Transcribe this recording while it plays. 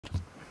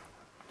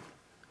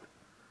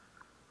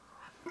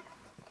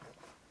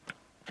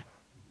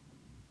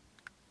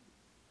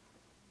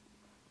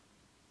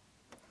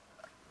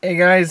Hey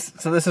guys,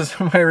 so this is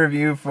my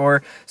review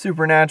for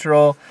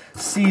Supernatural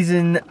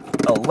Season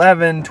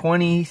 11,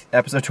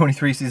 Episode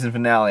 23 season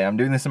finale. I'm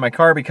doing this in my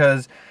car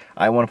because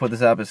I want to put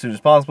this up as soon as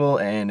possible,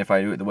 and if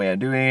I do it the way I'm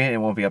doing it, it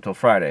won't be up till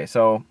Friday.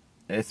 So,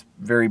 it's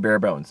very bare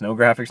bones. No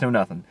graphics, no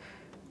nothing.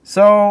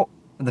 So,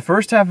 the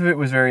first half of it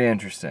was very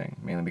interesting,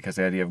 mainly because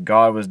the idea of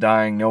God was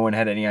dying, no one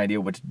had any idea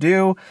what to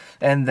do,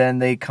 and then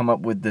they come up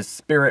with this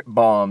spirit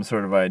bomb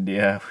sort of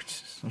idea, which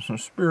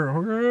is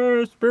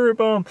spirit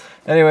bomb.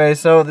 Anyway,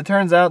 so it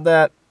turns out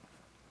that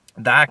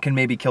can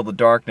maybe kill the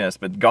darkness,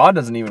 but God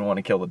doesn't even want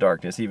to kill the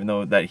darkness, even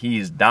though that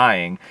he's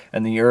dying,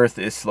 and the earth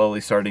is slowly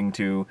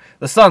the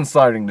sun's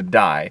starting to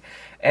die.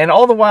 And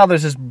all the while,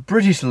 there's this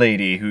British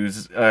lady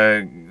who's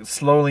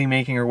slowly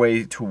making her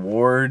way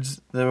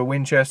towards the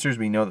Winchesters.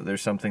 We know that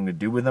there's something to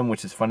do with them,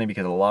 which is funny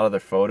because a lot of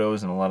their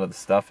photos and a lot of the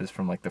stuff is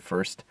from like the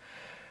first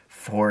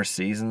 4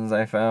 seasons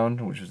I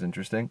found, which was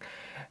interesting.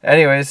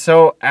 Anyways,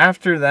 so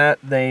after that,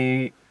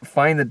 they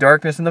find the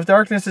darkness, and the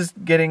darkness is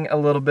getting a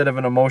little bit of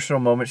an emotional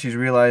moment. She's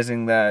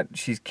realizing that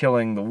she's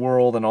killing the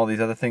world and all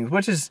these other things,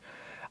 which is,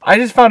 I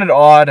just found it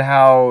odd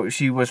how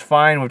she was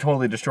fine with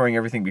totally destroying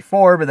everything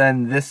before, but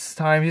then this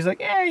time she's like,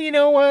 yeah, you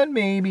know what,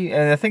 maybe.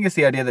 And I think it's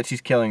the idea that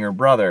she's killing her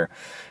brother.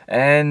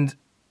 And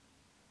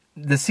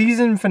the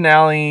season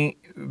finale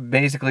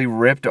basically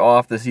ripped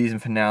off the season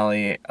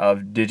finale of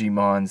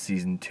Digimon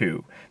Season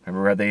 2.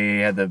 Remember how they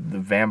had the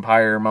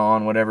vampire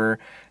mon, whatever,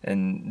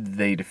 and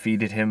they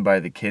defeated him by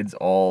the kids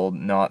all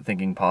not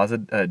thinking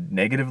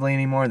negatively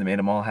anymore. They made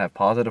them all have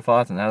positive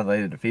thoughts, and how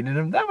they defeated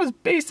him. That was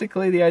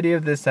basically the idea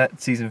of this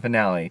season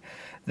finale.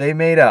 They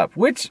made up,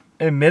 which,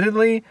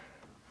 admittedly,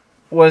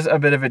 was a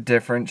bit of a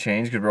different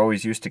change, because we're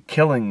always used to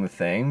killing the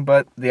thing,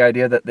 but the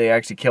idea that they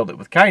actually killed it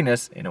with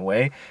kindness, in a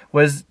way,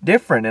 was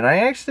different. And I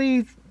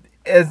actually,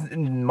 as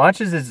much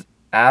as it's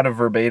out of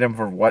verbatim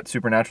for what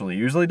Supernatural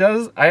usually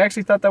does, I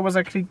actually thought that was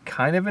actually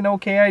kind of an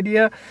okay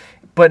idea.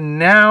 But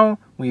now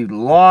we've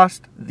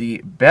lost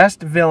the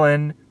best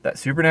villain that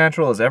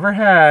Supernatural has ever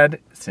had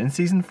since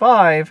Season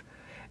 5,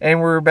 and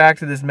we're back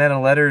to this Men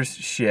of Letters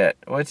shit,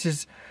 which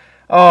is,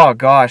 oh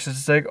gosh,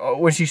 it's like,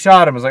 when she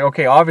shot him, I was like,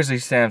 okay, obviously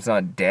Sam's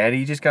not dead,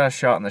 he just got a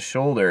shot in the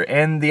shoulder.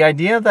 And the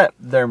idea that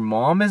their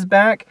mom is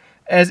back,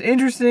 as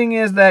interesting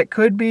as that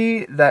could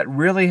be, that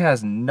really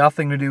has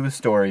nothing to do with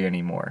story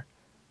anymore.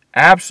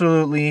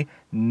 Absolutely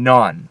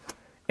none.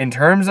 In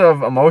terms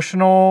of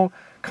emotional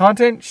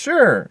content,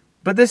 sure.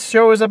 But this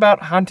show is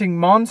about hunting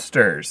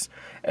monsters.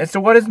 And so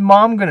what is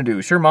Mom going to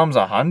do? Sure, Mom's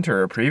a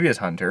hunter, a previous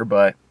hunter,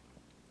 but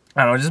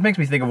I don't know, it just makes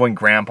me think of when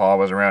Grandpa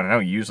was around and how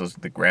useless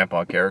the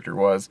Grandpa character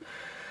was.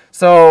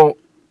 So,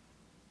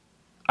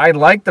 I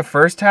liked the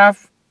first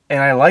half,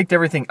 and I liked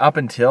everything up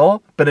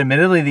until, but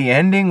admittedly the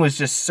ending was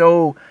just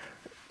so,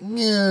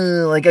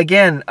 like,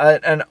 again,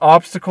 an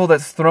obstacle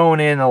that's thrown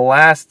in the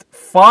last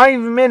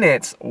 5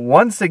 minutes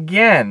once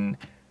again.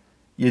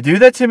 You do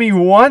that to me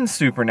once,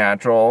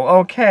 Supernatural,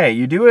 okay.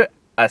 You do it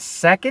a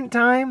second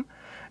time,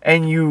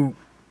 and you,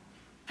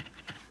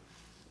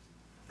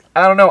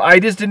 I don't know, I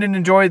just didn't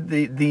enjoy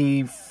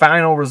the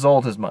final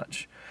result as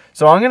much.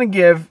 So I'm going to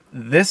give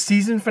this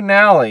season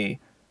finale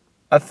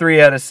a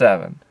 3 out of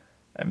 7.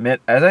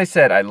 Admit, as I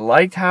said, I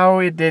liked how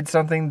it did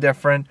something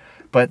different,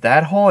 but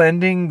that whole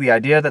ending, the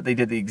idea that they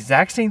did the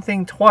exact same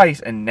thing twice,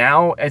 and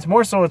now it's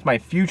more so it's my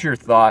future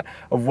thought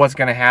of what's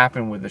going to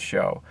happen with the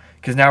show.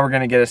 Because now we're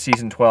going to get a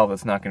season 12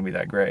 that's not going to be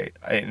that great,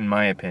 in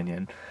my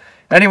opinion.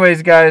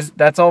 Anyways, guys,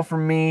 that's all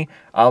from me.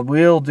 I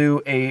will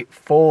do a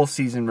full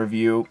season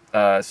review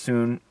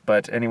soon.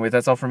 But anyways,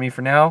 that's all from me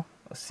for now.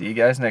 I'll see you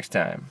guys next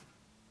time.